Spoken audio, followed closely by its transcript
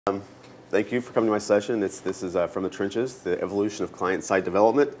Thank you for coming to my session. This is From the Trenches, the evolution of client-side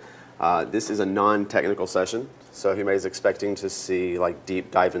development. This is a non-technical session, so if anybody's expecting to see like deep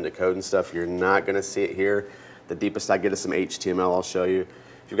dive into code and stuff, you're not going to see it here. The deepest I get is some HTML I'll show you.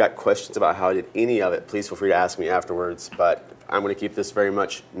 If you've got questions about how I did any of it, please feel free to ask me afterwards, but I'm going to keep this very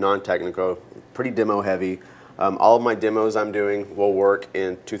much non-technical, pretty demo heavy. All of my demos I'm doing will work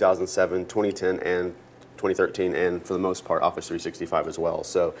in 2007, 2010, and 2013, and for the most part, Office 365 as well.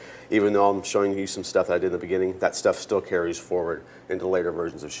 So even though I'm showing you some stuff that I did in the beginning, that stuff still carries forward into later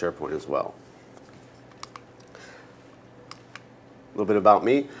versions of SharePoint as well. A little bit about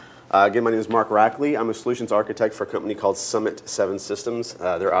me. Again, my name is Mark Rackley. I'm a solutions architect for a company called Summit 7 Systems.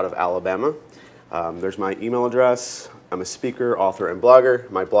 They're out of Alabama. There's my email address. I'm a speaker, author, and blogger.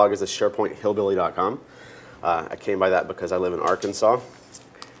 My blog is at SharePointHillbilly.com. I came by that because I live in Arkansas.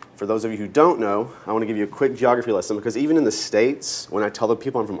 For those of you who don't know, I want to give you a quick geography lesson because even in the States, when I tell the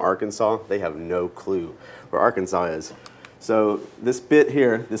people I'm from Arkansas, they have no clue where Arkansas is. So this bit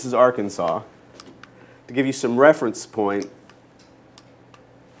here, this is Arkansas. To give you some reference point,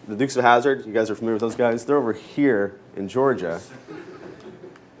 the Dukes of Hazzard, you guys are familiar with those guys? They're over here in Georgia. Then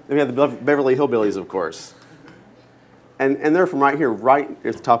we have the Beverly Hillbillies, of course. And they're from right here, right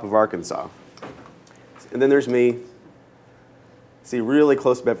at the top of Arkansas. And then there's me. See, really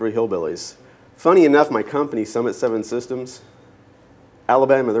close to Beverly Hillbillies. Funny enough, my company, Summit 7 Systems,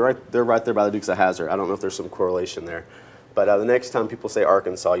 Alabama, they're right there by the Dukes of Hazzard. I don't know if there's some correlation there. But the next time people say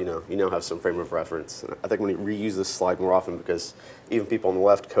Arkansas, you now have some frame of reference. And I think we need to reuse this slide more often because even people on the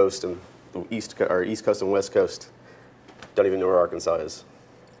left coast and the East Coast and West Coast don't even know where Arkansas is.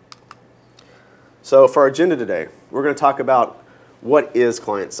 So for our agenda today, we're going to talk about what is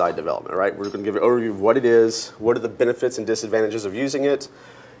client-side development, right? We're going to give an overview of what it is, what are the benefits and disadvantages of using it.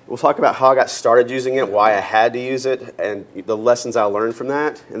 We'll talk about how I got started using it, why I had to use it, and the lessons I learned from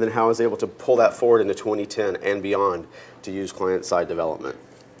that, and then how I was able to pull that forward into 2010 and beyond to use client-side development.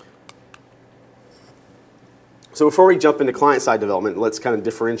 So before we jump into client-side development, let's kind of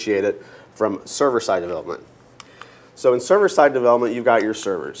differentiate it from server-side development. So in server-side development, you've got your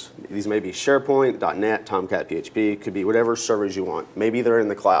servers. These may be SharePoint, .NET, Tomcat, PHP. Could be whatever servers you want. Maybe they're in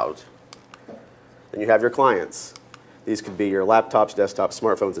the cloud. Then you have your clients. These could be your laptops, desktops,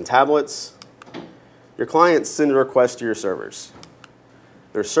 smartphones, and tablets. Your clients send a request to your servers.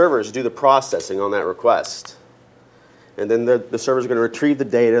 Their servers do the processing on that request. And then the servers are going to retrieve the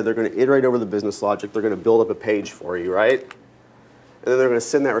data. They're going to iterate over the business logic. They're going to build up a page for you, right? And then they're going to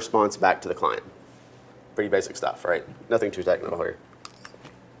send that response back to the client. Pretty basic stuff, right? Nothing too technical here.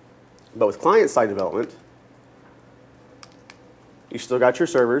 But with client-side development, you still got your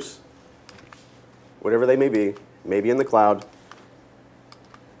servers, whatever they may be in the cloud.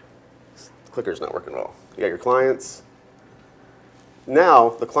 The clicker's not working well. You got your clients. Now,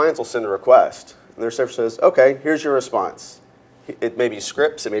 the clients will send a request, and their server says, okay, here's your response. It may be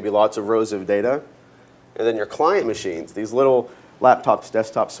scripts, it may be lots of rows of data. And then your client machines, these little laptops,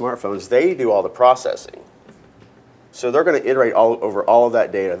 desktops, smartphones, they do all the processing. So they're going to iterate over all of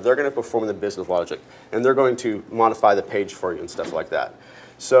that data. They're going to perform the business logic, and they're going to modify the page for you and stuff like that.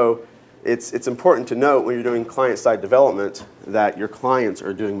 So it's important to note when you're doing client-side development that your clients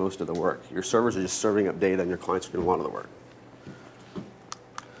are doing most of the work. Your servers are just serving up data, and your clients are doing a lot of the work.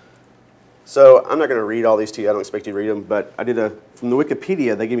 So I'm not going to read all these to you. I don't expect you to read them, but I did from the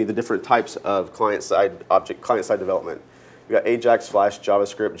Wikipedia, they give me the different types of client-side development. We've got Ajax, Flash,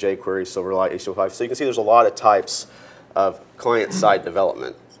 JavaScript, jQuery, Silverlight, HTML5. So you can see there's a lot of types of client-side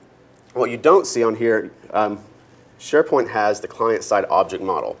development. What you don't see on here, SharePoint has the client-side object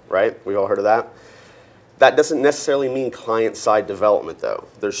model, right? We've all heard of that. That doesn't necessarily mean client-side development, though.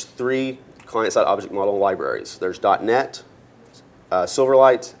 There's 3 client-side object model libraries. There's .NET,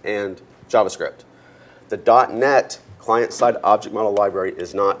 Silverlight, and JavaScript. The .NET client-side object model library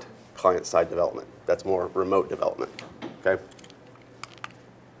is not client-side development. That's more remote development. Okay.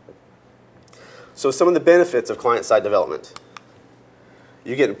 So some of the benefits of client-side development.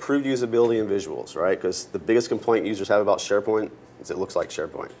 You get improved usability and visuals, right? Because the biggest complaint users have about SharePoint is it looks like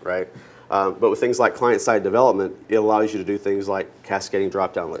SharePoint, right? But with things like client-side development, it allows you to do things like cascading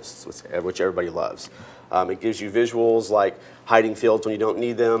drop-down lists, which everybody loves. It gives you visuals like hiding fields when you don't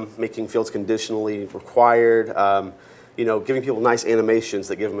need them, making fields conditionally required, giving people nice animations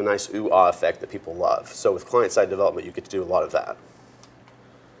that give them a nice ooh-ah effect that people love. So with client-side development, you get to do a lot of that.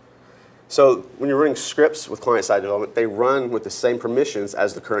 So when you're running scripts with client-side development, they run with the same permissions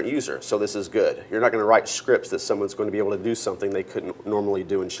as the current user. So this is good. You're not going to write scripts that someone's going to be able to do something they couldn't normally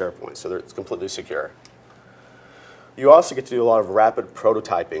do in SharePoint. So it's completely secure. You also get to do a lot of rapid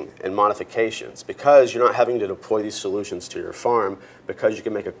prototyping and modifications because you're not having to deploy these solutions to your farm. Because you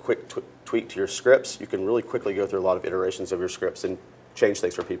can make a quick tweak to your scripts, you can really quickly go through a lot of iterations of your scripts and change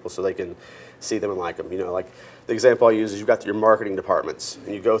things for people so they can see them and like them. You know, like the example I use is you've got your marketing departments,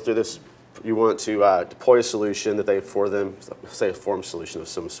 and you go through this. You want to deploy a solution that they for them, say a form solution of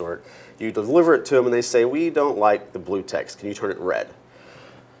some sort. You deliver it to them, and they say, "We don't like the blue text. Can you turn it red?"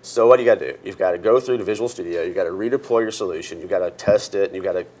 So what do you got to do? You've got to go through to Visual Studio. You've got to redeploy your solution. You've got to test it, and you've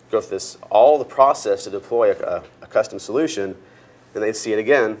got to go through all the process to deploy a custom solution. And they see it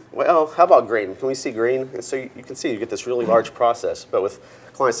again. Well, how about green? Can we see green? And so you can see you get this really large process. But with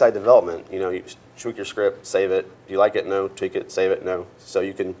client-side development, you know, you tweak your script, save it. Do you like it? No. Tweak it, save it? No. So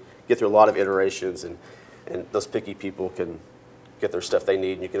you can get through a lot of iterations, and those picky people can get their stuff they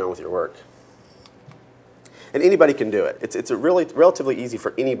need, and you get on with your work. And anybody can do it. It's a really relatively easy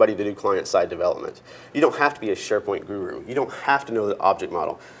for anybody to do client-side development. You don't have to be a SharePoint guru. You don't have to know the object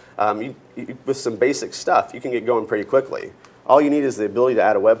model. With some basic stuff, you can get going pretty quickly. All you need is the ability to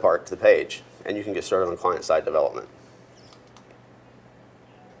add a web part to the page, and you can get started on client-side development.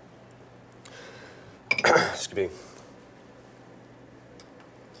 Excuse me.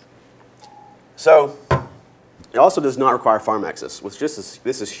 So it also does not require farm access, which this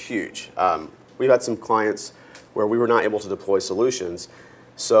is huge. We've had some clients where we were not able to deploy solutions,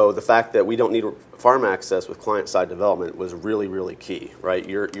 so the fact that we don't need farm access with client-side development was really, really key, right?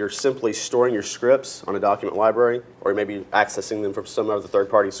 You're simply storing your scripts on a document library, or maybe accessing them from some other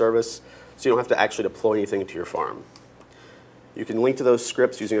third-party service, so you don't have to actually deploy anything to your farm. You can link to those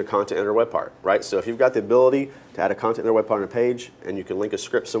scripts using a content editor web part, right? So if you've got the ability to add a content editor web part on a page, and you can link a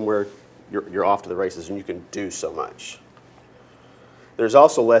script somewhere, you're off to the races, and you can do so much. There's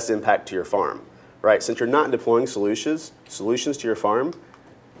also less impact to your farm, right? Since you're not deploying solutions to your farm,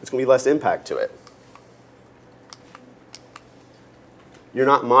 it's going to be less impact to it. You're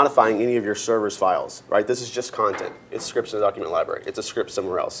not modifying any of your server's files, right? This is just content. It's scripts in the document library. It's a script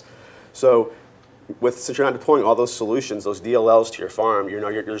somewhere else. So since you're not deploying all those solutions, those DLLs to your farm,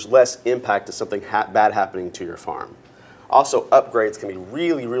 there's less impact to something bad happening to your farm. Also, upgrades can be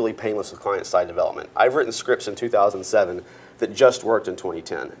really, really painless with client-side development. I've written scripts in 2007 that just worked in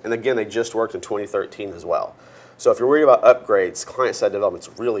 2010. And again, they just worked in 2013 as well. So if you're worried about upgrades, client-side development's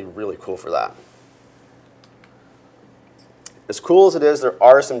really, really cool for that. As cool as it is, there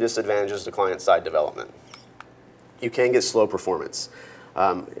are some disadvantages to client-side development. You can get slow performance.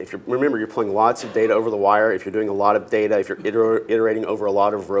 Remember, you're pulling lots of data over the wire. If you're doing a lot of data, if you're iterating over a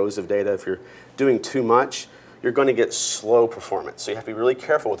lot of rows of data, if you're doing too much, you're going to get slow performance. So you have to be really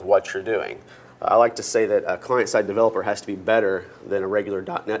careful with what you're doing. I like to say that a client-side developer has to be better than a regular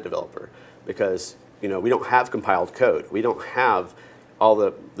 .NET developer because we don't have compiled code. We don't have all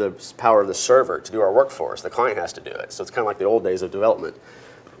the power of the server to do our work for us. The client has to do it. So it's kind of like the old days of development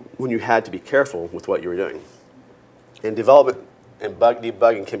when you had to be careful with what you were doing. And development and bug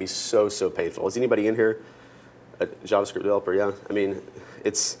debugging can be so, so painful. Is anybody in here a JavaScript developer? Yeah? I mean,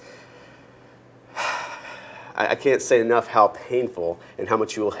 I can't say enough how painful and how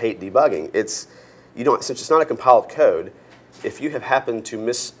much you will hate debugging. Since it's not a compiled code, if you have happened to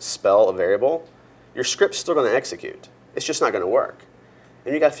misspell a variable, your script's still going to execute. It's just not going to work.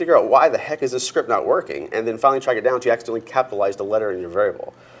 And you got to figure out why the heck is this script not working, and then finally track it down until you accidentally capitalized a letter in your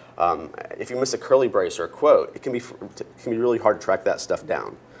variable. If you miss a curly brace or a quote, it can be really hard to track that stuff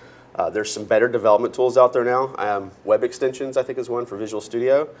down. There's some better development tools out there now. Web extensions, I think, is one for Visual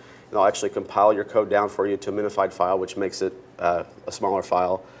Studio. And they'll actually compile your code down for you to a minified file, which makes it a smaller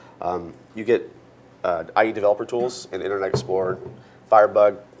file. You get IE developer tools in Internet Explorer,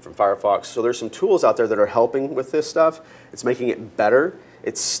 Firebug from Firefox. So there's some tools out there that are helping with this stuff. It's making it better.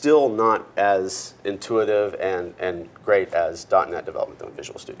 It's still not as intuitive and great as .NET development in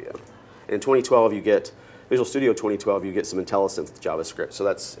Visual Studio. In 2012, you get Visual Studio 2012. You get some IntelliSense with JavaScript. So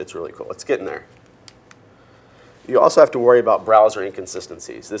it's really cool. It's getting there. You also have to worry about browser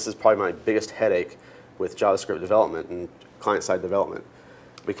inconsistencies. This is probably my biggest headache with JavaScript development and client-side development,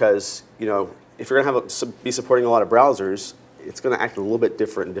 because if you're going to be supporting a lot of browsers, it's going to act a little bit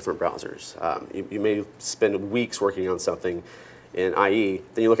different in different browsers. You may spend weeks working on something in IE,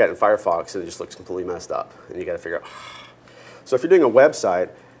 then you look at it in Firefox and it just looks completely messed up, and you got to figure out. So if you're doing a website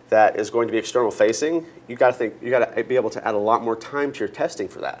that is going to be external facing, you got to be able to add a lot more time to your testing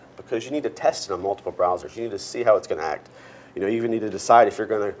for that, because you need to test it on multiple browsers. You need to see how it's going to act. You even need to decide if you're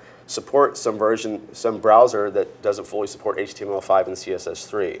going to support some browser that doesn't fully support HTML5 and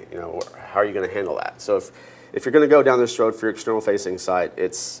CSS3. How are you going to handle that? So if you're going to go down this road for your external facing site,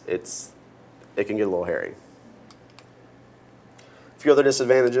 it can get a little hairy. A few other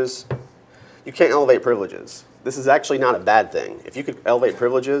disadvantages. You can't elevate privileges. this is actually not a bad thing. If you could elevate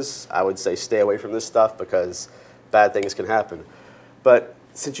privileges, I would say stay away from this stuff because bad things can happen. But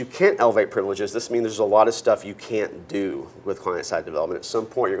since you can't elevate privileges, this means there's a lot of stuff you can't do with client-side development. At some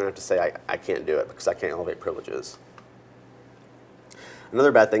point, you're going to have to say, I can't do it because I can't elevate privileges.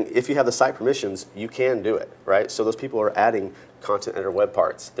 Another bad thing, if you have the site permissions, you can do it, right? So those people are adding content editor web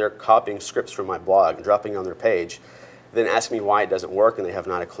parts. They're copying scripts from my blog and dropping it on their page, then asking me why it doesn't work, and they have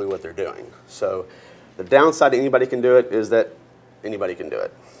not a clue what they're doing. So the downside to anybody can do it is that anybody can do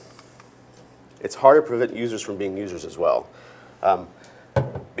it. It's hard to prevent users from being users as well.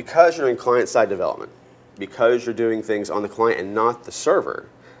 Because you're in client-side development, because you're doing things on the client and not the server,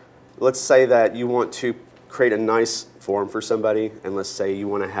 let's say that you want to create a nice form for somebody, and let's say you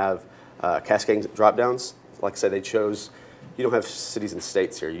want to have cascading drop-downs. Like say they chose, you don't have cities and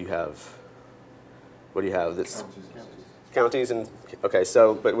states here, you have, what do you have? That's counties and, okay,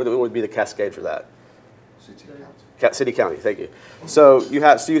 so, but what would be the cascade for that? City, county, thank you. So you'd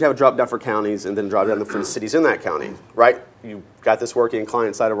have a drop down for counties and then drop down for the cities in that county, right? You got this working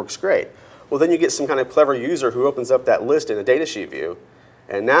client side, it works great. Well, then you get some kind of clever user who opens up that list in a datasheet view,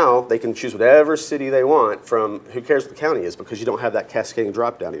 and now they can choose whatever city they want from who cares what the county is because you don't have that cascading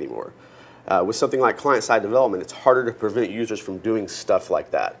drop down anymore. With something like client side development, it's harder to prevent users from doing stuff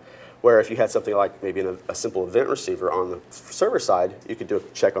like that. Where if you had something like maybe a simple event receiver on the server side, you could do a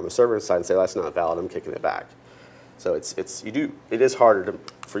check on the server side and say, that's not valid, I'm kicking it back. So it is harder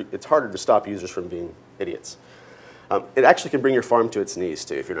to stop users from being idiots. It actually can bring your farm to its knees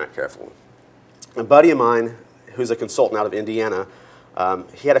too if you're not careful. A buddy of mine who's a consultant out of Indiana,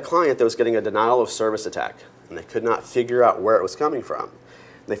 he had a client that was getting a denial of service attack, and they could not figure out where it was coming from.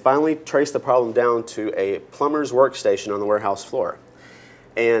 They finally traced the problem down to a plumber's workstation on the warehouse floor.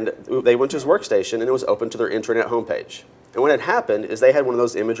 And they went to his workstation, and it was open to their intranet homepage. And what had happened is they had one of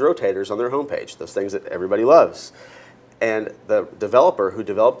those image rotators on their homepage, those things that everybody loves. And the developer who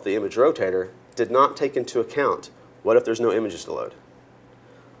developed the image rotator did not take into account, what if there's no images to load?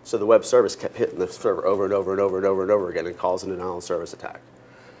 So the web service kept hitting the server over and over and over and over and over again and causing a denial of service attack.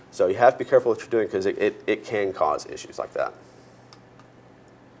 So you have to be careful what you're doing because it can cause issues like that.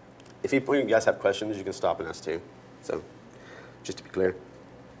 If you guys have questions, you can stop and ask too. So just to be clear.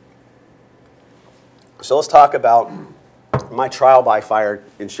 So let's talk about my trial by fire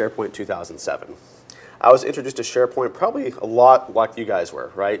in SharePoint 2007. I was introduced to SharePoint probably a lot like you guys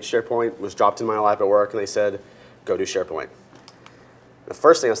were, right? SharePoint was dropped in my lap at work, and they said, go do SharePoint. The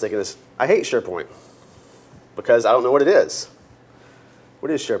first thing I was thinking is, I hate SharePoint because I don't know what it is.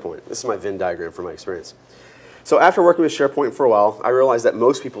 What is SharePoint? This is my Venn diagram from my experience. So after working with SharePoint for a while, I realized that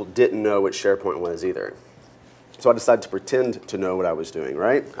most people didn't know what SharePoint was either. So I decided to pretend to know what I was doing,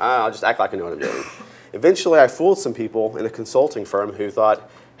 right? I'll just act like I know what I'm doing. Eventually, I fooled some people in a consulting firm who thought,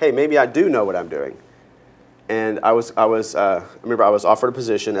 hey, maybe I do know what I'm doing. And I remember I was offered a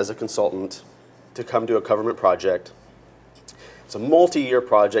position as a consultant to come do a government project. It's a multi-year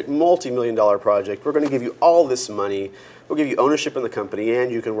project, multi-million-dollar project. We're going to give you all this money. We'll give you ownership in the company,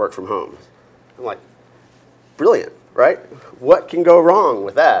 and you can work from home. I'm like, brilliant, right? What can go wrong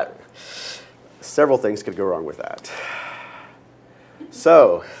with that? Several things could go wrong with that.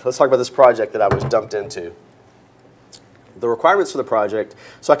 So let's talk about this project that I was dumped into. The requirements for the project,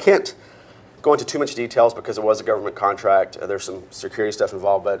 so I can't go into too much details because it was a government contract. There's some security stuff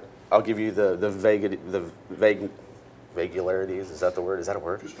involved, but I'll give you the vaguelarities. Is that the word? Is that a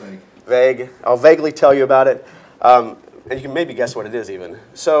word? Just vague. Vague. I'll vaguely tell you about it, and you can maybe guess what it is even.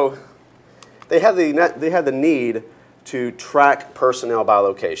 So they had the need to track personnel by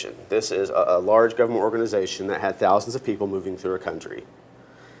location. This is a large government organization that had thousands of people moving through a country.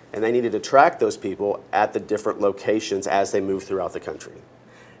 And they needed to track those people at the different locations as they move throughout the country.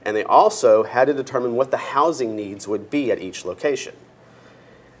 And they also had to determine what the housing needs would be at each location.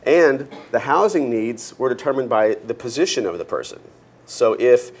 And the housing needs were determined by the position of the person. So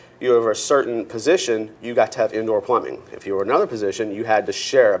if you were a certain position, you got to have indoor plumbing. If you were another position, you had to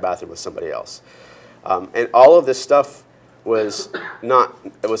share a bathroom with somebody else. And all of this stuff was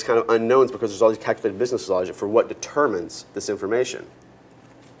it was kind of unknowns because there's all these calculated business logic for what determines this information.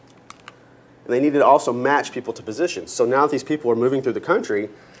 And they needed to also match people to positions. So now that these people are moving through the country,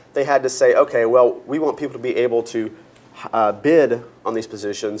 they had to say, okay, well, we want people to be able to bid on these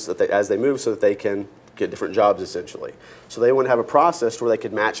positions as they move so that they can get different jobs, essentially. So they want to have a process where they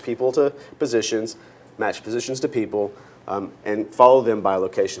could match people to positions, match positions to people, and follow them by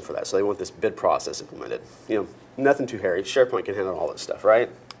location for that. So they want this bid process implemented. You know, nothing too hairy. SharePoint can handle all this stuff, right?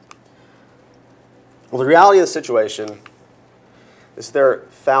 Well, the reality of the situation There are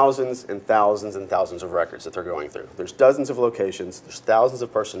thousands and thousands and thousands of records that they're going through. There's dozens of locations, there's thousands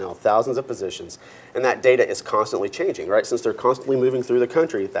of personnel, thousands of positions, and that data is constantly changing, right? Since they're constantly moving through the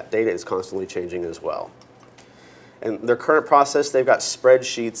country, that data is constantly changing as well. And their current process, they've got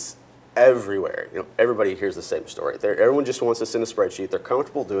spreadsheets everywhere. You know, everybody hears the same story. Everyone just wants to send a spreadsheet. They're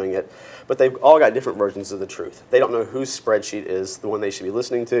comfortable doing it, but they've all got different versions of the truth. They don't know whose spreadsheet is the one they should be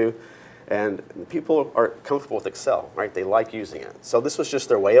listening to. And people are comfortable with Excel, right? They like using it. So this was just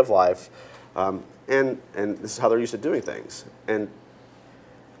their way of life, and this is how they're used to doing things. And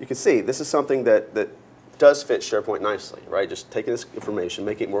you can see this is something that does fit SharePoint nicely, right? Just taking this information,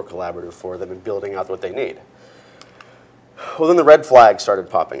 making it more collaborative for them, and building out what they need. Well, then the red flag started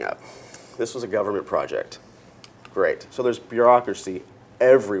popping up. This was a government project. Great. So there's bureaucracy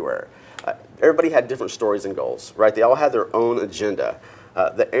everywhere. Everybody had different stories and goals, right? They all had their own agenda.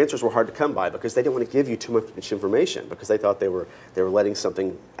 The answers were hard to come by because they didn't want to give you too much information because they thought they were letting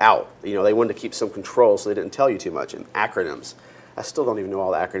something out. You know, they wanted to keep some control, so they didn't tell you too much. And acronyms. I still don't even know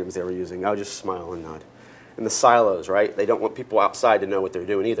all the acronyms they were using. I would just smile and nod. And the silos, right? They don't want people outside to know what they're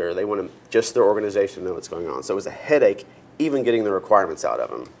doing either. They want just their organization to know what's going on. So it was a headache even getting the requirements out of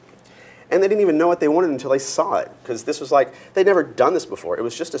them. And they didn't even know what they wanted until they saw it, because this was like, they'd never done this before. It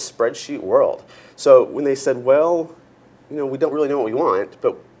was just a spreadsheet world. So when they said, well, you know, we don't really know what we want,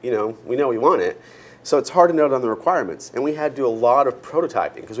 but you know we want it. So it's hard to note on the requirements. And we had to do a lot of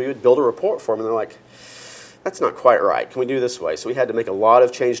prototyping because we would build a report for them and they're like, that's not quite right. Can we do it this way? So we had to make a lot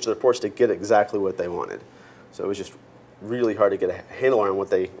of changes to the reports to get exactly what they wanted. So it was just really hard to get a handle on what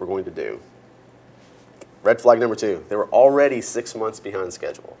they were going to do. Red flag number 2, they were already 6 months behind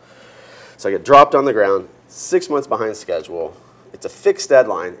schedule. So I get dropped on the ground, 6 months behind schedule. It's a fixed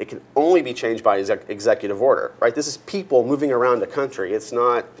deadline. It can only be changed by executive order, right? This is people moving around the country. It's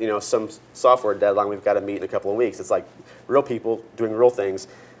not, you know, some software deadline we've got to meet in a couple of weeks. It's like real people doing real things,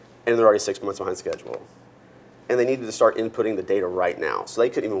 and they're already 6 months behind schedule. And they needed to start inputting the data right now. So they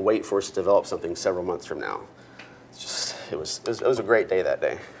couldn't even wait for us to develop something several months from now. It was a great day that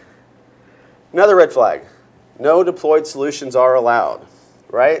day. Another red flag. No deployed solutions are allowed,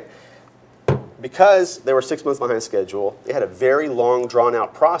 right? Because they were 6 months behind schedule, they had a very long,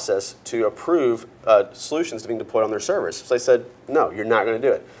 drawn-out process to approve solutions to being deployed on their servers. So they said, no, you're not going to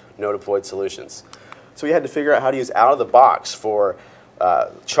do it. No deployed solutions. So we had to figure out how to use out of the box for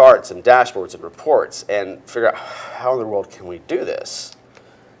charts and dashboards and reports and figure out how in the world can we do this.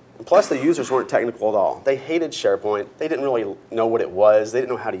 And plus, the users weren't technical at all. They hated SharePoint. They didn't really know what it was. They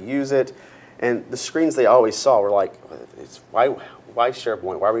didn't know how to use it. And the screens they always saw were like, why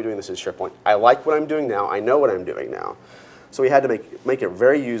SharePoint? Why are we doing this in SharePoint? I like what I'm doing now. I know what I'm doing now. So we had to make it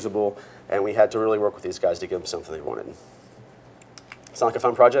very usable, and we had to really work with these guys to give them something they wanted. Sound like a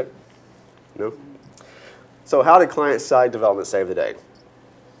fun project? No? So how did client-side development save the day?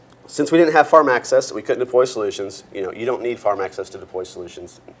 Since we didn't have farm access, we couldn't deploy solutions. You know, you don't need farm access to deploy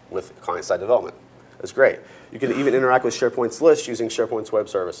solutions with client-side development. It's great. You can even interact with SharePoint's list using SharePoint's web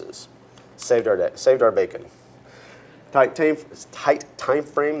services. Saved our day. Saved our bacon. Tight time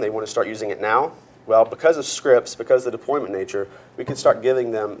frame, they want to start using it now. Well, because of scripts, because of the deployment nature, we could start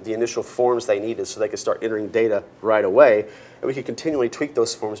giving them the initial forms they needed so they could start entering data right away, and we could continually tweak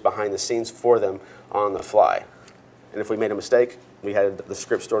those forms behind the scenes for them on the fly. And if we made a mistake, we had the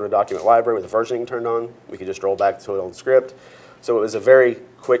script stored in a document library with the versioning turned on. We could just roll back to an old script. So it was a very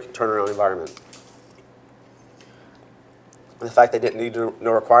quick turnaround environment. And the fact they didn't need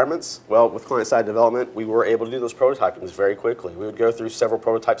no requirements, well, with client-side development, we were able to do those prototypings very quickly. We would go through several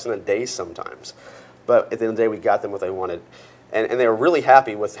prototypes in a day sometimes. But at the end of the day, we got them what they wanted. And they were really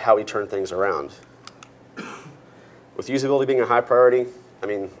happy with how we turned things around. With usability being a high priority, I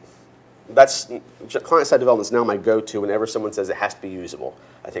mean, client-side development is now my go-to whenever someone says it has to be usable.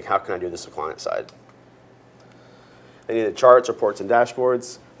 I think, how can I do this with client-side? They needed charts, reports, and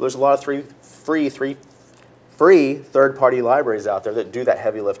dashboards. Well, there's a lot of free third-party libraries out there that do that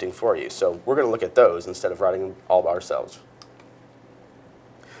heavy lifting for you. So we're going to look at those instead of writing them all by ourselves.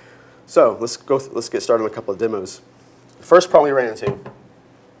 So let's get started on a couple of demos. The first problem we ran into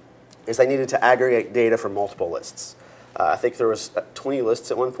is they needed to aggregate data from multiple lists. I think there was 20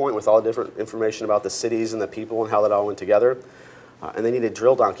 lists at one point with all different information about the cities and the people and how that all went together. And they needed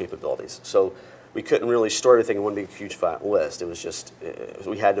drill-down capabilities. So we couldn't really store everything in one big, huge, fat list. It was just,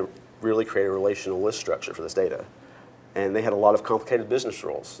 we had to really create a relational list structure for this data. And they had a lot of complicated business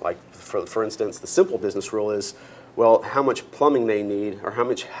rules. Like, for instance, the simple business rule is, well, how much plumbing they need or how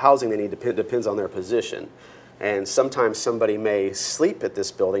much housing they need depends on their position. And sometimes somebody may sleep at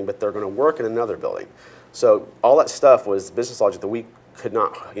this building, but they're going to work in another building. So all that stuff was business logic that we could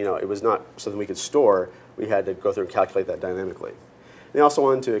not, you know, it was not something we could store. We had to go through and calculate that dynamically. They also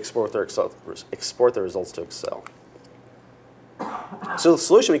wanted to export their results to Excel. So the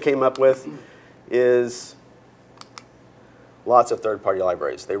solution we came up with is lots of third-party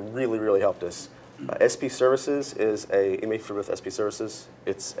libraries. They really, really helped us. SP Services is you may be familiar with SP Services.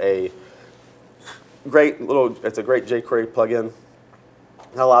 It's a great jQuery plugin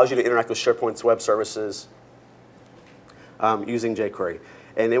that allows you to interact with SharePoint's web services using jQuery.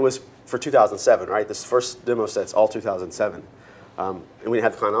 And it was for 2007, right? This first demo set's all 2007. And we didn't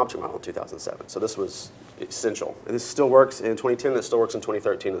have the client object model in 2007. So this was essential. And this still works in 2010, and it still works in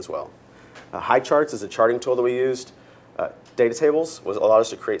 2013 as well. High Charts is a charting tool that we used. Data tables allowed us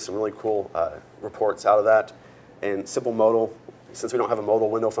to create some really cool reports out of that. And simple modal, since we don't have a modal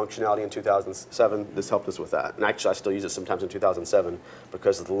window functionality in 2007, this helped us with that. And actually, I still use it sometimes in 2007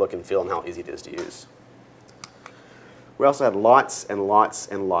 because of the look and feel and how easy it is to use. We also had lots and lots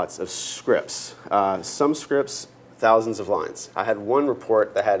and lots of scripts. Some scripts, thousands of lines. I had one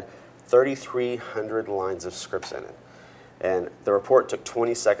report that had 3,300 lines of scripts in it. And the report took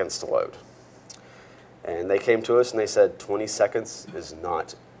 20 seconds to load. And they came to us and they said, 20 seconds is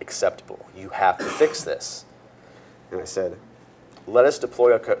not acceptable. You have to fix this. And I said, let us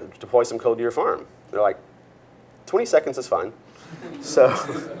deploy some code to your farm. They're like, 20 seconds is fine. So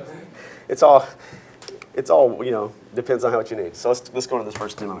it's all depends on what you need. So let's go into this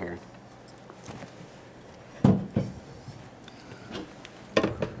first demo here.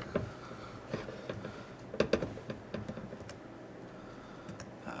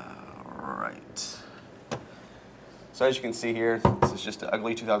 So as you can see here, this is just an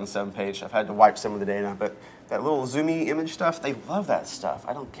ugly 2007 page. I've had to wipe some of the data, but that little zoomy image stuff, they love that stuff.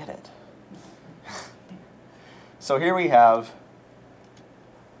 I don't get it. So here we have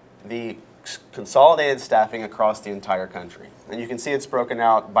the consolidated staffing across the entire country. And you can see it's broken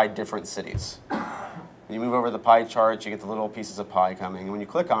out by different cities. When you move over the pie chart, you get the little pieces of pie coming. And when you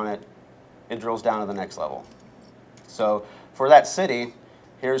click on it, it drills down to the next level. So for that city,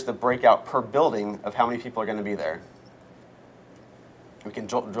 here's the breakout per building of how many people are going to be there. We can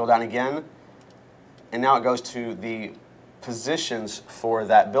drill down again, and now it goes to the positions for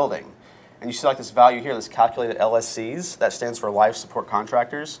that building. And you see like this value here, this calculated LSCs, that stands for Life Support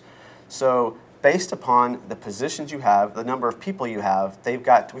Contractors. So based upon the positions you have, the number of people you have, we've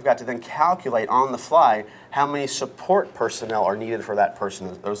got to then calculate on the fly how many support personnel are needed for that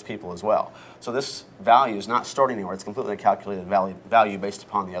person, those people as well. So this value is not stored anywhere. It's completely a calculated value based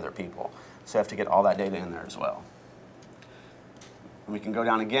upon the other people. So you have to get all that data in there as well. And we can go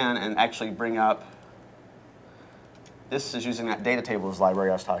down again and actually bring up, this is using that data tables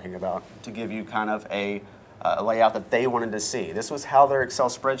library I was talking about to give you kind of a layout that they wanted to see. This was how their Excel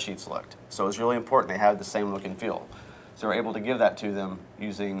spreadsheets looked. So it was really important they had the same look and feel. So we're able to give that to them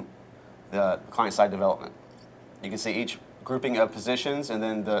using the client-side development. You can see each grouping of positions and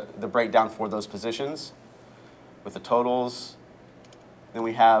then the breakdown for those positions with the totals. Then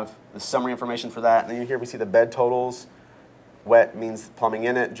we have the summary information for that. And then here we see the bed totals. Wet means plumbing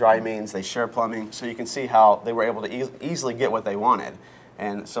in it. Dry means they share plumbing. So you can see how they were able to easily get what they wanted.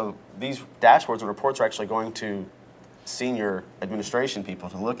 And so these dashboards and reports are actually going to senior administration people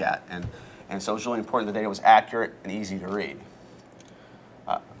to look at. And so it's really important the data was accurate and easy to read.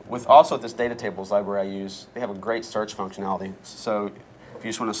 With also this data tables library I use, they have a great search functionality. So if you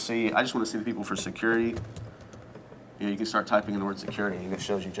just want to see, I just want to see the people for security, you can start typing in the word security and it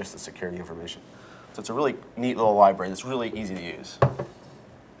shows you just the security information. So it's a really neat little library that's really easy to use.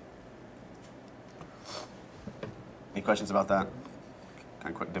 Any questions about that?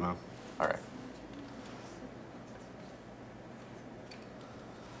 Kind of quick demo. All right.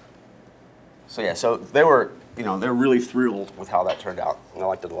 So yeah, so they were really thrilled with how that turned out, and I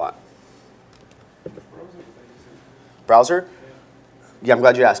liked it a lot. Browser? Yeah, I'm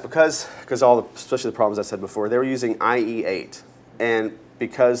glad you asked because especially the problems I said before, they were using IE8, and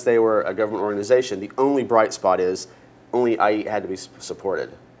because they were a government organization, the only bright spot is only IE had to be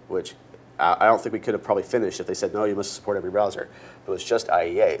supported, which I don't think we could have probably finished if they said, no, you must support every browser. But it was just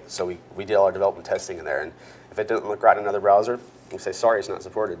IE8, so we did all our development testing in there. And if it didn't look right in another browser, we say, sorry, it's not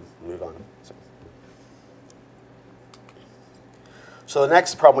supported, move on. So the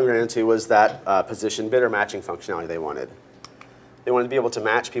next problem we ran into was that position bidder matching functionality they wanted. They wanted to be able to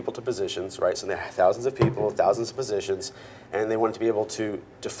match people to positions, right? So they had thousands of people, thousands of positions, and they wanted to be able to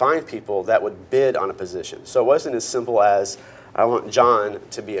find people that would bid on a position. So it wasn't as simple as, I want John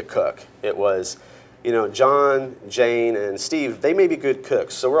to be a cook. It was, John, Jane, and Steve, they may be good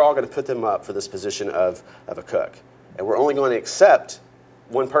cooks, so we're all going to put them up for this position of a cook. And we're only going to accept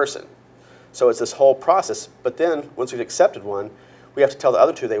one person. So it's this whole process, but then once we've accepted one, we have to tell the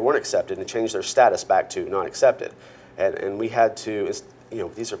other two they weren't accepted and change their status back to not accepted. And we had to,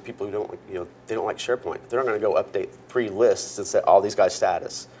 these are people who don't, they don't like SharePoint. They're not going to go update 3 lists and set all these guys'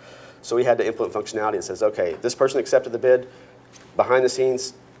 status. So we had to implement functionality that says, okay, this person accepted the bid. Behind the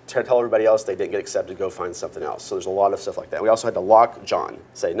scenes, tell everybody else they didn't get accepted, go find something else. So there's a lot of stuff like that. We also had to lock John,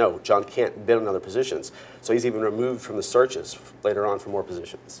 say, no, John can't bid on other positions. So he's even removed from the searches later on for more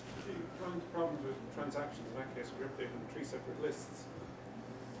positions. If you run into problems with transactions, in that case, we're updating 3 separate lists.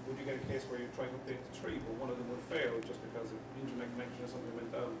 Would you get a case where you try and update the 3, but one of them would fail just because the internet connection or something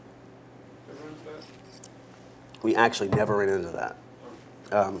went down? Ever run into that? We actually never ran into that.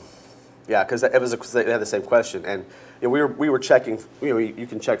 Yeah, because they had the same question, and we were checking. You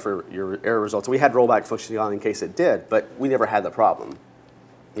can check for your error results. We had rollback functionality in case it did, but we never had the problem.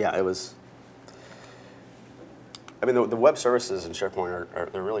 Yeah, it was. I mean, the web services in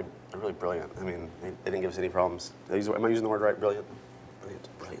SharePoint they're really brilliant. I mean, they didn't give us any problems. Am I using the word right? Brilliant.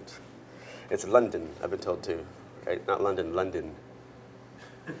 Brilliant. It's London. I've been told too. Right? Not London. London.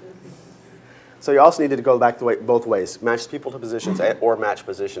 So you also needed to go back both ways. Match people to positions or match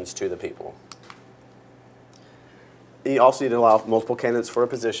positions to the people. You also need to allow multiple candidates for a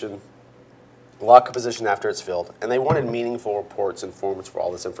position, lock a position after it's filled. And they wanted meaningful reports and forms for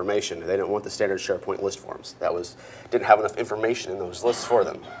all this information. They didn't want the standard SharePoint list forms. Didn't have enough information in those lists for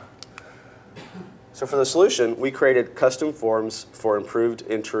them. So for the solution, we created custom forms for improved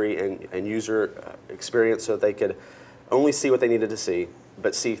entry and user experience so that they could only see what they needed to see,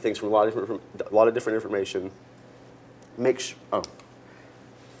 but see things from a lot of different information.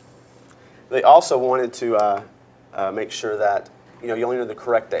 They also wanted to make sure that you only enter the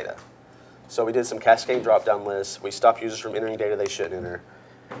correct data. So we did some cascade drop-down lists. We stopped users from entering data they shouldn't enter,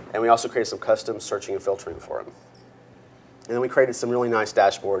 and we also created some custom searching and filtering for them. And then we created some really nice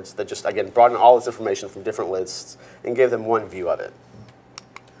dashboards that just again brought in all this information from different lists and gave them one view of it.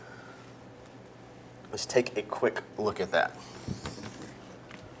 Let's take a quick look at that.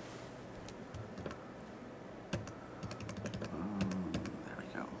 There we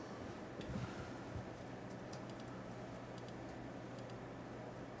go.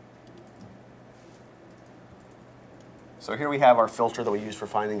 So here we have our filter that we use for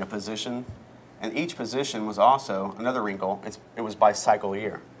finding a position. And each position was also, another wrinkle, it was by cycle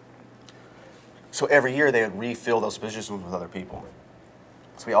year. So every year they would refill those positions with other people.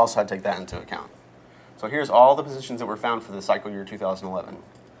 So we also had to take that into account. So here's all the positions that were found for the cycle year 2011.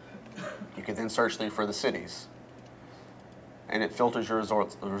 You could then search for the cities. And it filters your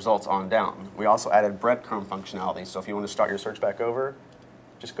results on down. We also added breadcrumb functionality. So if you want to start your search back over,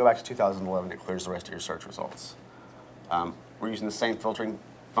 just go back to 2011. It clears the rest of your search results. We're using the same filtering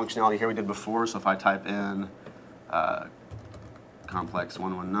functionality here we did before. So if I type in complex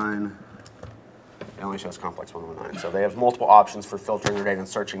 119, it only shows complex 119. So they have multiple options for filtering your data and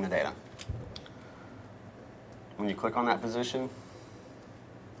searching the data. When you click on that position, you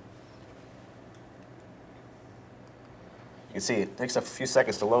can see it takes a few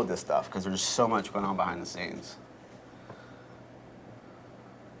seconds to load this stuff because there's so much going on behind the scenes.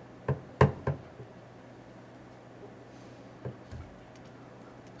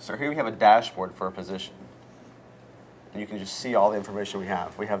 So here we have a dashboard for a position. And you can just see all the information we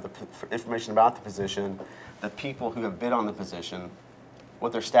have. We have the information about the position, the people who have bid on the position,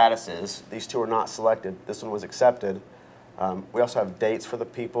 what their status is. These 2 are not selected. This one was accepted. We also have dates for the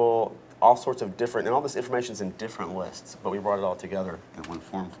people, all sorts of different, and all this information is in different lists, but we brought it all together in one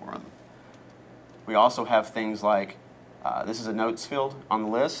form for them. We also have things like, this is a notes field on the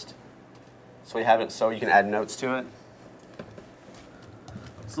list. So we have it so you can add notes to it.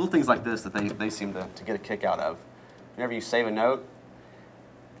 It's little things like this that they seem to get a kick out of. Whenever you save a note,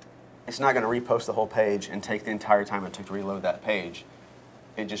 it's not going to repost the whole page and take the entire time it took to reload that page.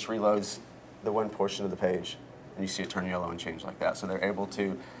 It just reloads the one portion of the page, and you see it turn yellow and change like that. So they're able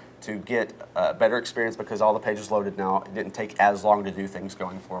to get a better experience because all the pages loaded now. It didn't take as long to do things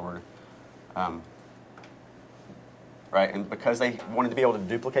going forward. Right, and because they wanted to be able to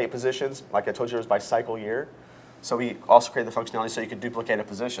duplicate positions, like I told you, it was by cycle year. So we also created the functionality so you could duplicate a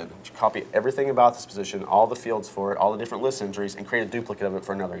position. You copy everything about this position, all the fields for it, all the different list entries, and create a duplicate of it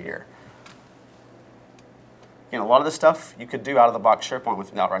for another year. A lot of this stuff you could do out of the box SharePoint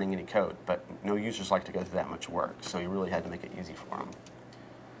without writing any code, but no users like to go through that much work, so you really had to make it easy for them.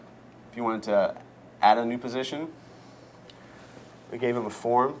 If you wanted to add a new position, we gave them a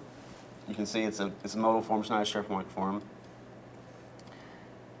form. You can see it's a modal form, it's not a SharePoint form.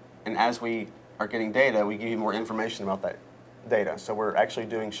 And as we are getting data, we give you more information about that data. So we're actually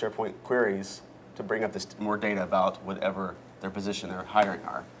doing SharePoint queries to bring up this more data about whatever their position they're hiring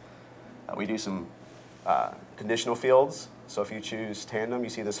are. We do some conditional fields. So if you choose tandem, you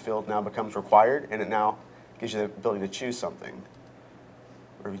see this field now becomes required, and it now gives you the ability to choose something.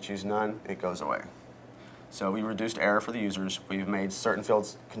 Or if you choose none, it goes away. So we reduced error for the users. We've made certain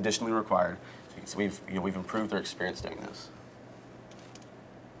fields conditionally required. So we've improved their experience doing this.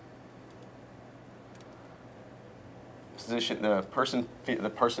 The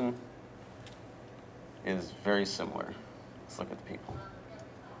person is very similar. Let's look at the people.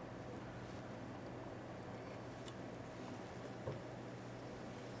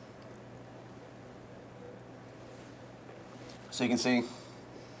 So you can see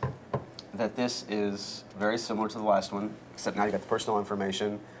that this is very similar to the last one, except now you've got the personal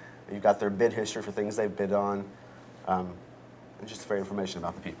information, you've got their bid history for things they've bid on, and just very information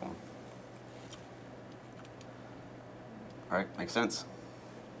about the people. All right, makes sense?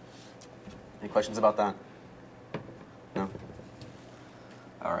 Any questions about that? No?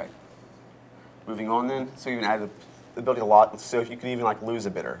 All right. Moving on then, so you even added the ability a lot, so if you could even like lose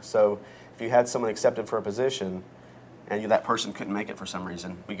a bidder. So if you had someone accepted for a position, and that person couldn't make it for some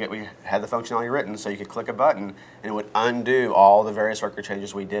reason. We had the functionality written so you could click a button and it would undo all the various record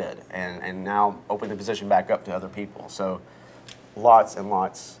changes we did and now open the position back up to other people. So lots and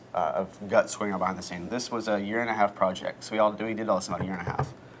lots of guts going on behind the scenes. This was a 1.5-year project. So we did all this in about 1.5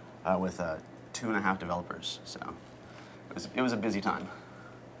 years with 2.5 developers. So it was a busy time.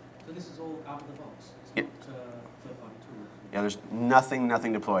 So this is all out of the box? It's yep. not third-party tools? Yeah, there's nothing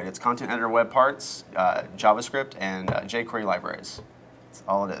deployed. It's content editor web parts, JavaScript, and jQuery libraries. That's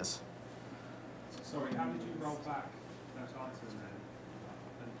all it is. Sorry, how did you roll back that item then,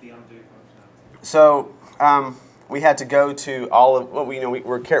 the undo functionality? So we had to go to all of, well,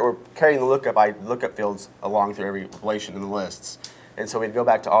 we're carrying the lookup fields along through every relation in the lists. And so we'd go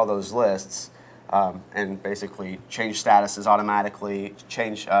back to all those lists and basically change statuses automatically,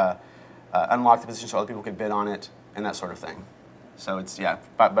 unlock the position so other people could bid on it, and that sort of thing. So it's, yeah,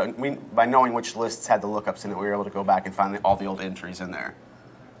 by knowing which lists had the lookups in it, we were able to go back and find all the old entries in there.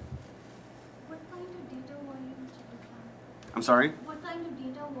 What kind of data volumes did you plan? I'm sorry? What kind of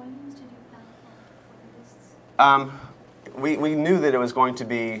data volumes did you plan for the lists? We knew that it was going to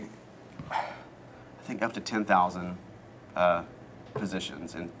be, I think, up to 10,000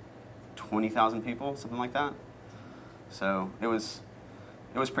 positions and 20,000 people, something like that. So it was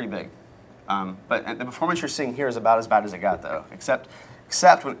pretty big. But the performance you're seeing here is about as bad as it got, though. Except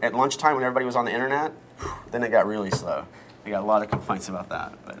at lunchtime when everybody was on the internet, then it got really slow. We got a lot of complaints about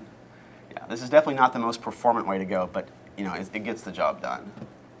that. But yeah, this is definitely not the most performant way to go. But it gets the job done.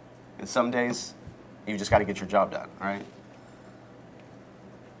 And some days, you just got to get your job done, right?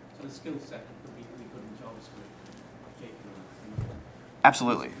 So the skill set could be really good in JavaScript, jQuery.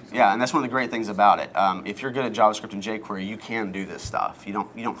 Absolutely, yeah, and that's one of the great things about it. If you're good at JavaScript and jQuery, you can do this stuff. You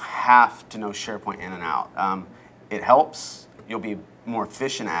don't have to know SharePoint in and out. It helps. You'll be more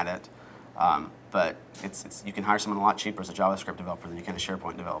efficient at it, but you can hire someone a lot cheaper as a JavaScript developer than you can a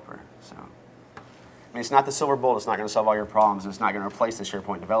SharePoint developer. So, I mean, it's not the silver bullet. It's not going to solve all your problems, and it's not going to replace the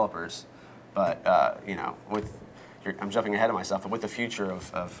SharePoint developers. But I'm jumping ahead of myself. But with the future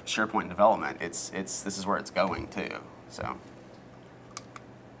of SharePoint development, this is where it's going too. So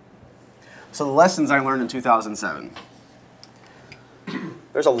the lessons I learned in 2007.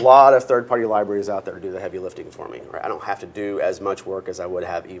 There's a lot of third-party libraries out there to do the heavy lifting for me. Right? I don't have to do as much work as I would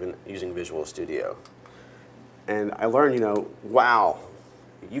have even using Visual Studio. And I learned, wow,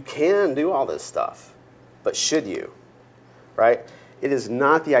 you can do all this stuff, but should you? Right? It is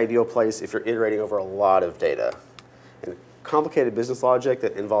not the ideal place if you're iterating over a lot of data. And complicated business logic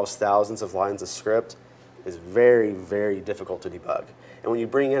that involves thousands of lines of script is very, very difficult to debug. And when you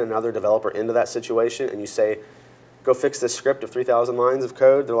bring in another developer into that situation and you say, go fix this script of 3,000 lines of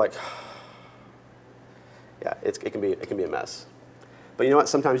code, they're like, yeah, it can be a mess. But you know what?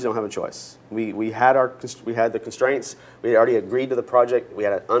 Sometimes you don't have a choice. We had the constraints. We had already agreed to the project. We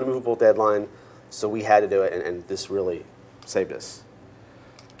had an unmovable deadline, so we had to do it, and this really saved us.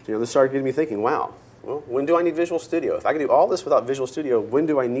 This started getting me thinking, wow, well, when do I need Visual Studio? If I can do all this without Visual Studio, when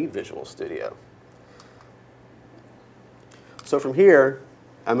do I need Visual Studio? So from here,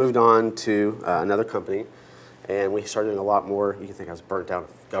 I moved on to another company, and we started doing a lot more. You can think I was burnt out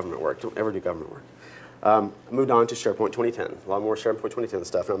of government work. Don't ever do government work. I moved on to SharePoint 2010, a lot more SharePoint 2010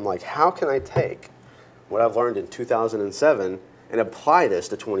 stuff, and I'm like, how can I take what I've learned in 2007 and apply this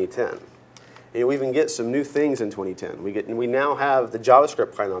to 2010? And we even get some new things in 2010. We now have the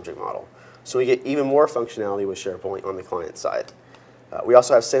JavaScript client object model, so we get even more functionality with SharePoint on the client side. We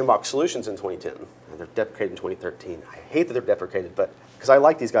also have sandbox solutions in 2010. They're deprecated in 2013. I hate that they're deprecated, but because I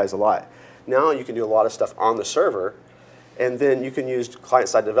like these guys a lot. Now you can do a lot of stuff on the server, and then you can use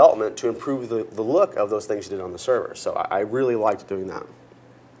client-side development to improve the look of those things you did on the server. So I really liked doing that.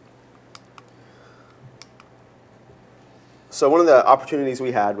 So one of the opportunities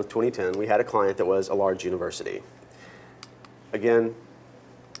we had with 2010, we had a client that was a large university. Again,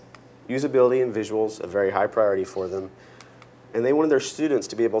 usability and visuals, a very high priority for them. And they wanted their students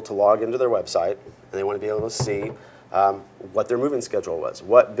to be able to log into their website, and they wanted to be able to see what their move-in schedule was.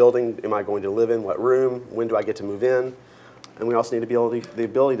 What building am I going to live in? What room? When do I get to move in? And we also need to be able to, the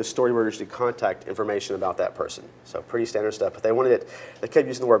ability to storyboard to contact information about that person. So pretty standard stuff. But they wanted it, they kept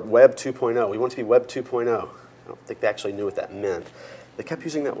using the word Web 2.0. We want it to be Web 2.0. I don't think they actually knew what that meant. They kept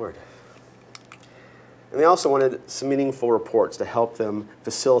using that word. And they also wanted some meaningful reports to help them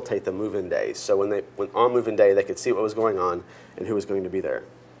facilitate the move-in days. So when on move-in day, they could see what was going on and who was going to be there.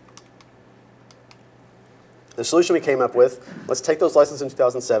 The solution we came up with, let's take those licenses in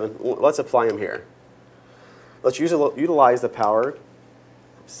 2007, let's apply them here. Let's utilize the power,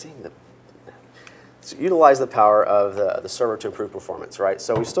 utilize the power of the server to improve performance, right?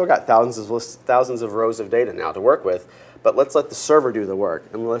 So we've still got thousands of rows of data now to work with, but let's let the server do the work,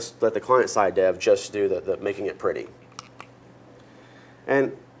 and let's let the client-side dev just do the making it pretty.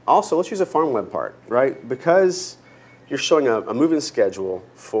 And also, let's use a farm web part, right? Because you're showing a move-in schedule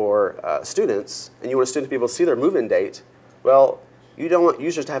for students, and you want a student to be able to see their move-in date, well, you don't want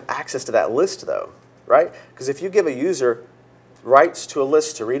users to have access to that list, though, right? Because if you give a user rights to a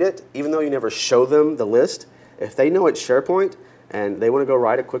list to read it, even though you never show them the list, if they know it's SharePoint and they want to go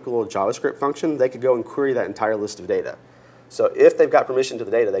write a quick little JavaScript function, they could go and query that entire list of data. So if they've got permission to the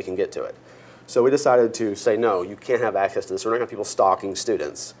data, they can get to it. So we decided to say, no, you can't have access to this. We're not going to have people stalking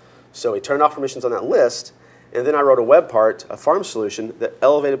students. So we turned off permissions on that list, and then I wrote a web part, a farm solution, that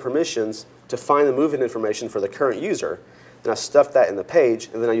elevated permissions to find the move-in information for the current user. Then I stuffed that in the page,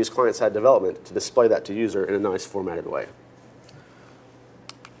 and then I used client-side development to display that to user in a nice formatted way.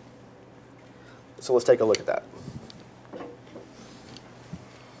 So let's take a look at that.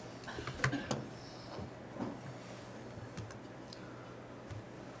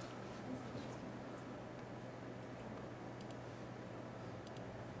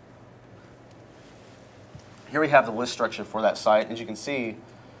 Here we have the list structure for that site. As you can see,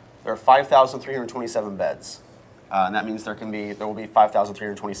 there are 5,327 beds. And that means there will be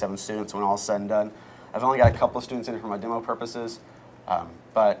 5,327 students when all is said and done. I've only got a couple of students in it for my demo purposes,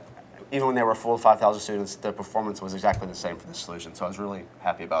 but even when they were full of 5,000 students, the performance was exactly the same for this solution, so I was really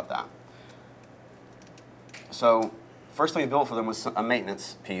happy about that. So first thing we built for them was a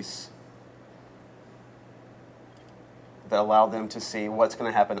maintenance piece that allowed them to see what's going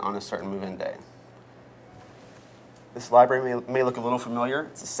to happen on a certain move-in day. This library may look a little familiar.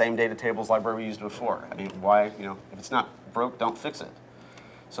 It's the same data tables library we used before. I mean, why, if it's not broke, don't fix it.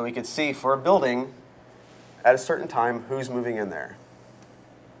 So we could see for a building, at a certain time, who's moving in there.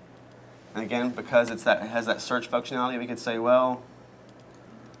 And again, because it has that search functionality, we could say, well,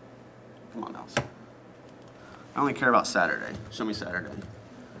 come on, Alice. I only care about Saturday. Show me Saturday.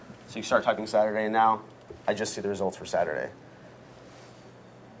 So you start typing Saturday, and now I just see the results for Saturday.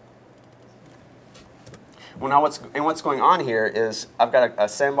 Well, now what's going on here is I've got a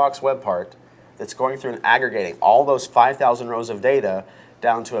sandbox web part that's going through and aggregating all those 5,000 rows of data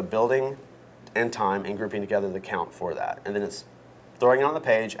down to a building and time and grouping together the count for that. And then it's throwing it on the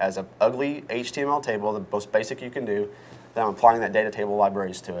page as an ugly HTML table, the most basic you can do. Then I'm applying that data table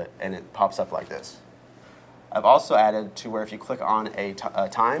libraries to it, and it pops up like this. I've also added to where if you click on a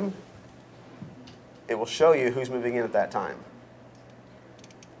time, it will show you who's moving in at that time.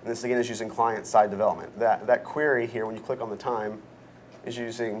 And this, again, is using client-side development. That query here, when you click on the time, is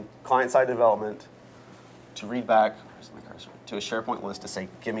using client-side development to read back where's my cursor, to a SharePoint list to say,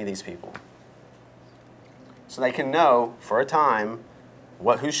 give me these people. So they can know, for a time,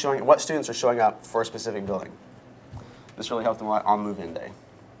 what students are showing up for a specific building. This really helped them a lot on move-in day.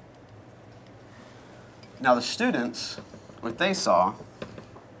 Now the students, what they saw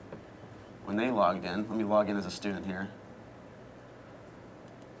when they logged in, let me log in as a student here.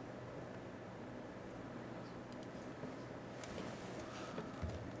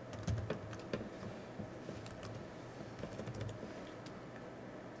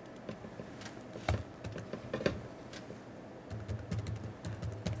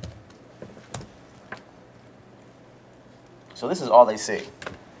 So this is all they see.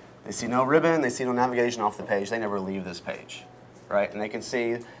 They see no ribbon, they see no navigation off the page, they never leave this page, right? And they can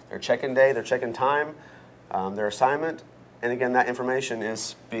see their check-in day, their check-in time, their assignment, and again, that information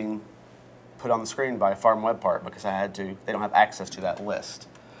is being put on the screen by a farm web part because they don't have access to that list.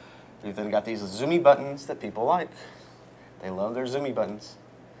 We've then got these zoomy buttons that people like. They love their zoomy buttons,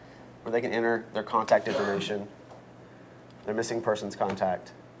 where they can enter their contact information, their missing person's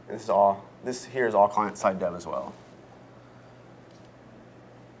contact, and this here is all client-side dev as well.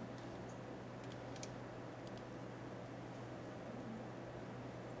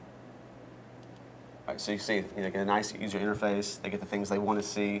 Right, so you see, they get a nice user interface. They get the things they want to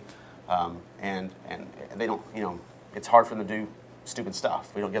see, and they don't, it's hard for them to do stupid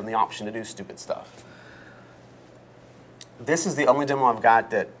stuff. We don't give them the option to do stupid stuff. This is the only demo I've got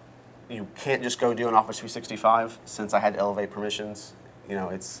that you can't just go do in Office 365, since I had to elevate permissions. You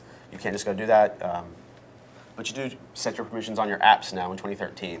can't just go do that. But you do set your permissions on your apps now in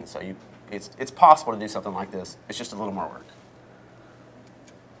 2013, so it's possible to do something like this. It's just a little more work.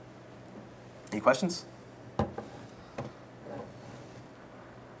 Any questions? Right.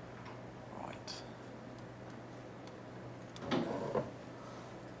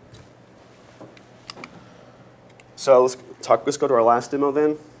 So let's go to our last demo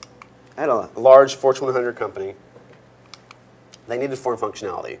then. I had a large Fortune 100 company. They needed form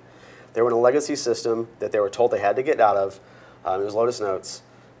functionality. They were in a legacy system that they were told they had to get out of. It was Lotus Notes,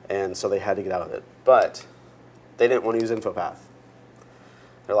 and so they had to get out of it. But they didn't want to use InfoPath.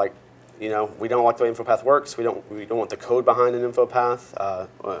 They're like, we don't like the way InfoPath works. We don't want the code behind an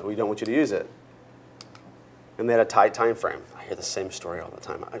InfoPath. We don't want you to use it. And they had a tight time frame. I hear the same story all the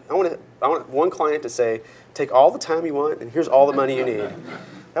time. I want one client to say, take all the time you want, and here's all the money you need.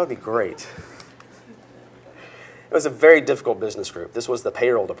 That would be great. It was a very difficult business group. This was the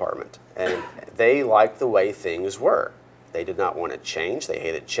payroll department, and they liked the way things were. They did not want to change. They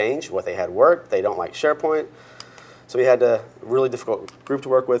hated change. What they had worked. They don't like SharePoint. So we had a really difficult group to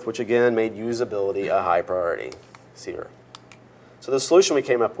work with, which again made usability a high priority. See here. So the solution we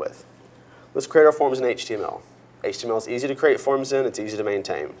came up with, let's create our forms in HTML. HTML is easy to create forms in. It's easy to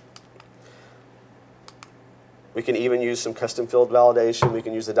maintain. We can even use some custom field validation. We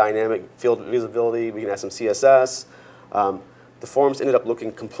can use the dynamic field visibility. We can add some CSS. The forms ended up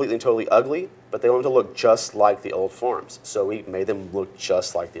looking completely and totally ugly, but they wanted to look just like the old forms. So we made them look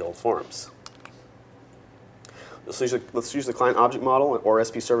just like the old forms. Let's use the client object model or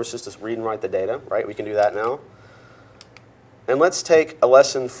SP services to read and write the data, right? We can do that now. And let's take a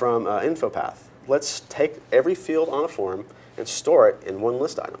lesson from InfoPath. Let's take every field on a form and store it in one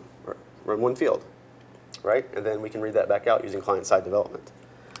list item, or in one field, right? And then we can read that back out using client-side development.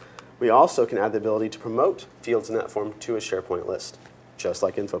 We also can add the ability to promote fields in that form to a SharePoint list, just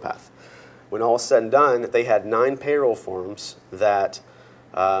like InfoPath. When all is said and done, they had 9 payroll forms that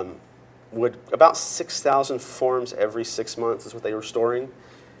would about 6,000 forms every 6 months is what they were storing,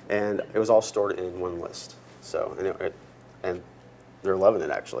 and it was all stored in one list. So, and they're loving it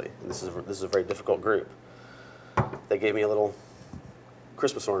actually. And this is a very difficult group. They gave me a little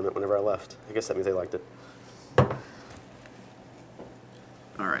Christmas ornament whenever I left. I guess that means they liked it.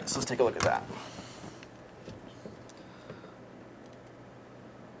 All right, so let's take a look at that.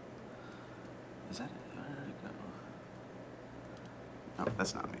 Is that it? Where did it go? Oh,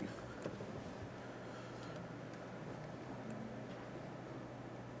 that's not me.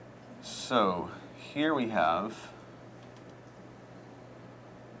 So here we have,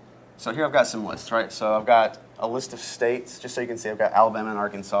 here I've got some lists, right? So I've got a list of states, just so you can see I've got Alabama and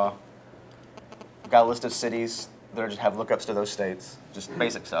Arkansas. I've got a list of cities that just have lookups to those states, just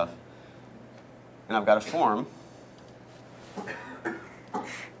basic stuff. And I've got a form,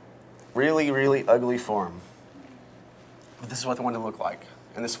 really, really ugly form. But this is what they want to look like.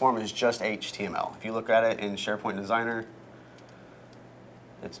 And this form is just HTML. If you look at it in SharePoint Designer,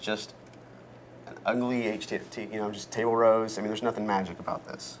 it's just an ugly HTML, just table rows. I mean, there's nothing magic about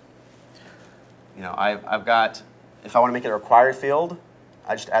this. I've got, if I want to make it a required field,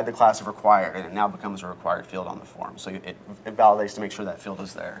 I just add the class of required, and it now becomes a required field on the form. So it validates to make sure that field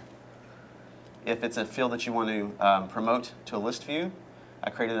is there. If it's a field that you want to promote to a list view, I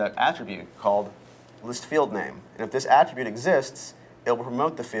created an attribute called list field name. And if this attribute exists, it will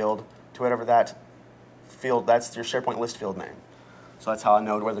promote the field to whatever that field, that's your SharePoint list field name. So that's how I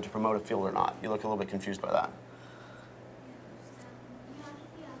know whether to promote a field or not. You look a little bit confused by that.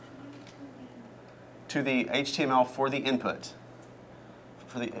 To the HTML for the input,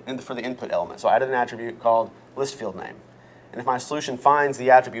 for the input element. So I added an attribute called list field name. And if my solution finds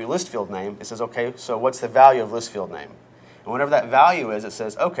the attribute list field name, it says, okay, so what's the value of list field name? And whatever that value is, it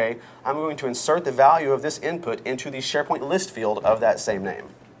says, okay, I'm going to insert the value of this input into the SharePoint list field of that same name,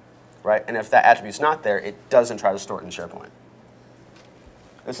 right? And if that attribute's not there, it doesn't try to store it in SharePoint.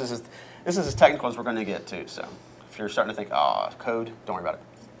 This is as technical as we're going to get to. So if you're starting to think, code, don't worry about it.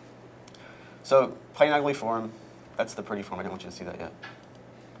 So plain ugly form, that's the pretty form. I don't want you to see that yet.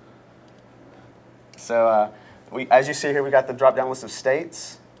 So as you see here, we got the drop-down list of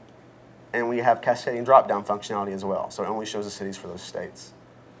states, and we have cascading drop-down functionality as well. So it only shows the cities for those states.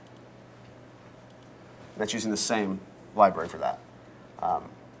 And that's using the same library for that.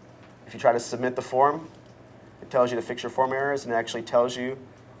 If you try to submit the form, it tells you to fix your form errors, and it actually tells you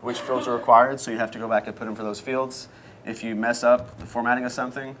which fields are required, so you have to go back and put them for those fields. If you mess up the formatting of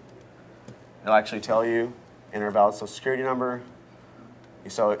something, it'll actually tell you enter a valid social security number.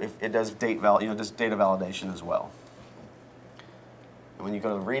 So if it does data validation as well. And when you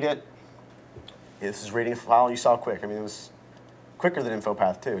go to read it, this is reading a file you saw quick. I mean, it was quicker than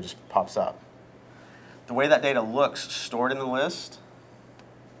InfoPath too. It just pops up. The way that data looks stored in the list,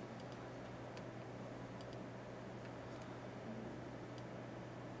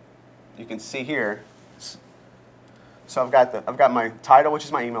 you can see here. So I've got my title, which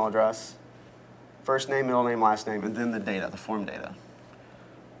is my email address, first name, middle name, last name, and then the data, the form data,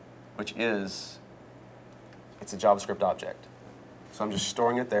 which is, it's a JavaScript object. So I'm just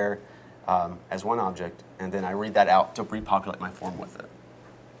storing it there as one object, and then I read that out to repopulate my form with it.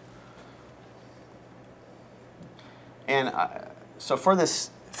 And so for this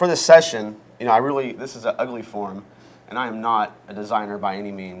session, this is an ugly form, and I am not a designer by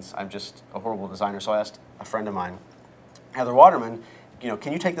any means. I'm just a horrible designer. So I asked a friend of mine, Heather Waterman,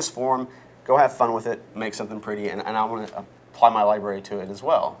 can you take this form, go have fun with it, make something pretty, and I want to apply my library to it as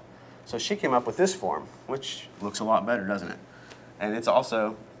well. So she came up with this form, which looks a lot better, doesn't it? And it's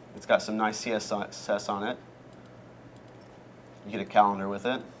got some nice CSS on it. You get a calendar with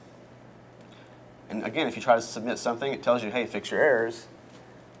it. And again, if you try to submit something, it tells you, hey, fix your errors.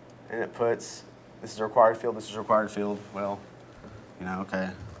 And it puts, this is a required field, this is a required field. Well, okay.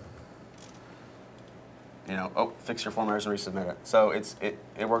 Oh, fix your form errors and resubmit it. So it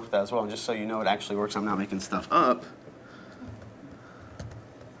worked with that as well. And just so you know, it actually works. I'm not making stuff up.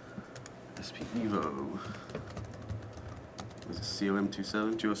 SP Evo. Was it COM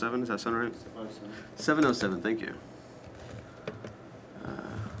 207? Does that sound right? 707, thank you.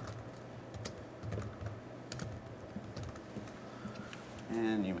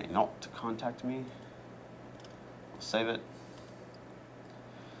 And you may not contact me. I'll save it.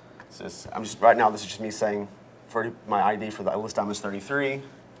 Right now, this is just me saying for my ID for the list item is 33. If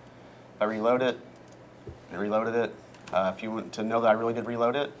I reload it, I reloaded it. If you want to know that I really did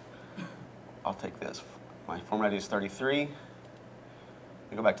reload it, I'll take this. My form ID is 33.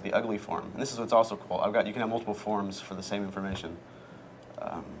 I go back to the ugly form. And this is what's also cool. You can have multiple forms for the same information.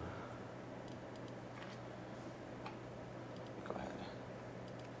 Go ahead.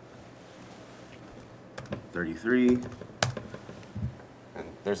 33. And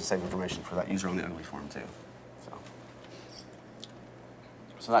there's the same information for that user on the ugly form too.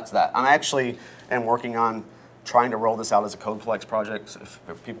 So that's that. I actually am working on trying to roll this out as a CodeFlex project, so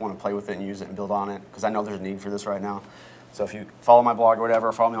if people want to play with it and use it and build on it, because I know there's a need for this right now. So if you follow my blog or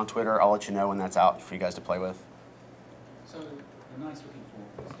whatever, follow me on Twitter, I'll let you know when that's out for you guys to play with. So the nice looking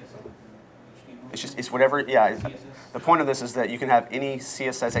form is just HTML? It's whatever, yeah. CSS? The point of this is that you can have any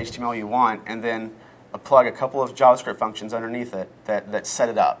CSS HTML you want and then plug a couple of JavaScript functions underneath it that set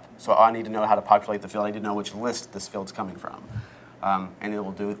it up. So I need to know how to populate the field. I need to know which list this field's coming from. And it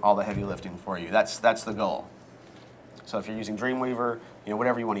will do all the heavy lifting for you. That's the goal. So if you're using Dreamweaver,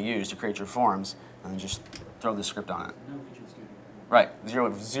 whatever you want to use to create your forms, and then just throw the script on it. No Visual Studio. Right, zero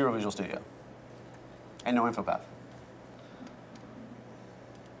Visual Studio. And no InfoPath.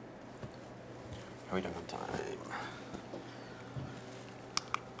 How are we doing on time?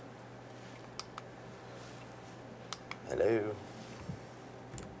 Hello.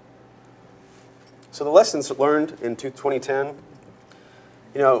 So the lessons learned in 2010,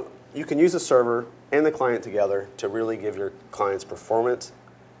 you can use the server and the client together to really give your clients performance,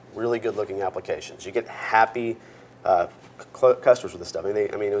 really good looking applications. You get happy customers with this stuff.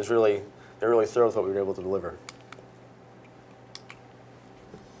 They're really thrilled with what we were able to deliver.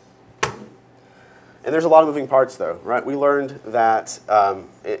 And there's a lot of moving parts though, right? We learned that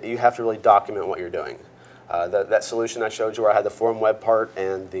you have to really document what you're doing. That solution I showed you where I had the form web part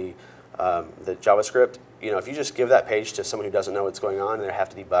and the JavaScript, if you just give that page to someone who doesn't know what's going on and they have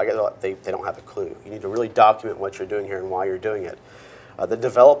to debug it, they don't have a clue. You need to really document what you're doing here and why you're doing it. The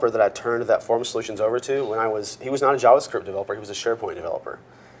developer that I turned that form solutions over to, he was not a JavaScript developer, he was a SharePoint developer.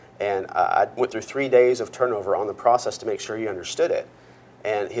 And I went through 3 days of turnover on the process to make sure he understood it.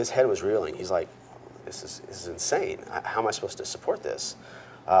 And his head was reeling. He's like, this is insane. How am I supposed to support this?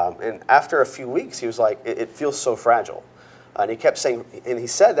 And after a few weeks, he was like, it feels so fragile. And he kept saying, and he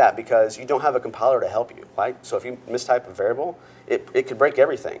said that because you don't have a compiler to help you, right? So if you mistype a variable, it could break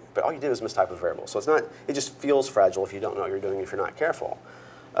everything. But all you did was mistype a variable. So it just feels fragile if you don't know what you're doing, if you're not careful.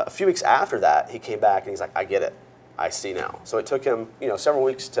 A few weeks after that, he came back and he's like, I get it. I see now. So it took him several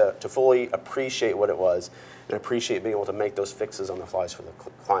weeks to fully appreciate what it was and appreciate being able to make those fixes on the flies for the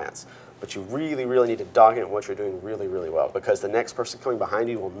clients. But you really, really need to document what you're doing really, really well because the next person coming behind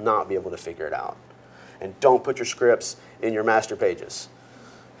you will not be able to figure it out. And don't put your scripts in your master pages.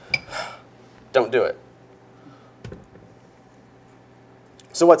 Don't do it.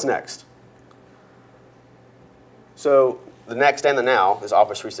 So what's next? So the next and the now is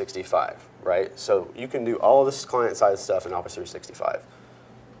Office 365, right? So you can do all of this client-side stuff in Office 365.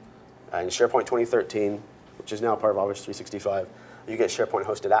 In SharePoint 2013, which is now part of Office 365, you get SharePoint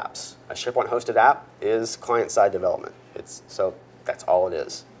hosted apps. A SharePoint hosted app is client-side development. So that's all it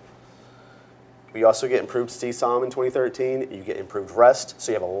is. We also get improved CSOM in 2013. You get improved REST,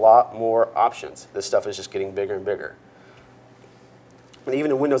 so you have a lot more options. This stuff is just getting bigger and bigger. And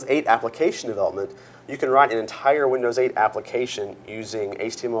even in Windows 8 application development, you can write an entire Windows 8 application using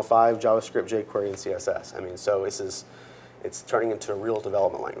HTML5, JavaScript, jQuery, and CSS. I mean, so it's turning into a real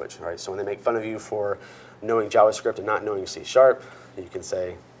development language, right? So when they make fun of you for knowing JavaScript and not knowing C#, you can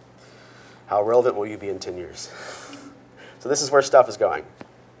say, how relevant will you be in 10 years? So this is where stuff is going.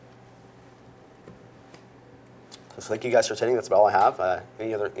 So thank you guys for attending. That's about all I have.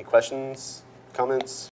 Any questions, comments?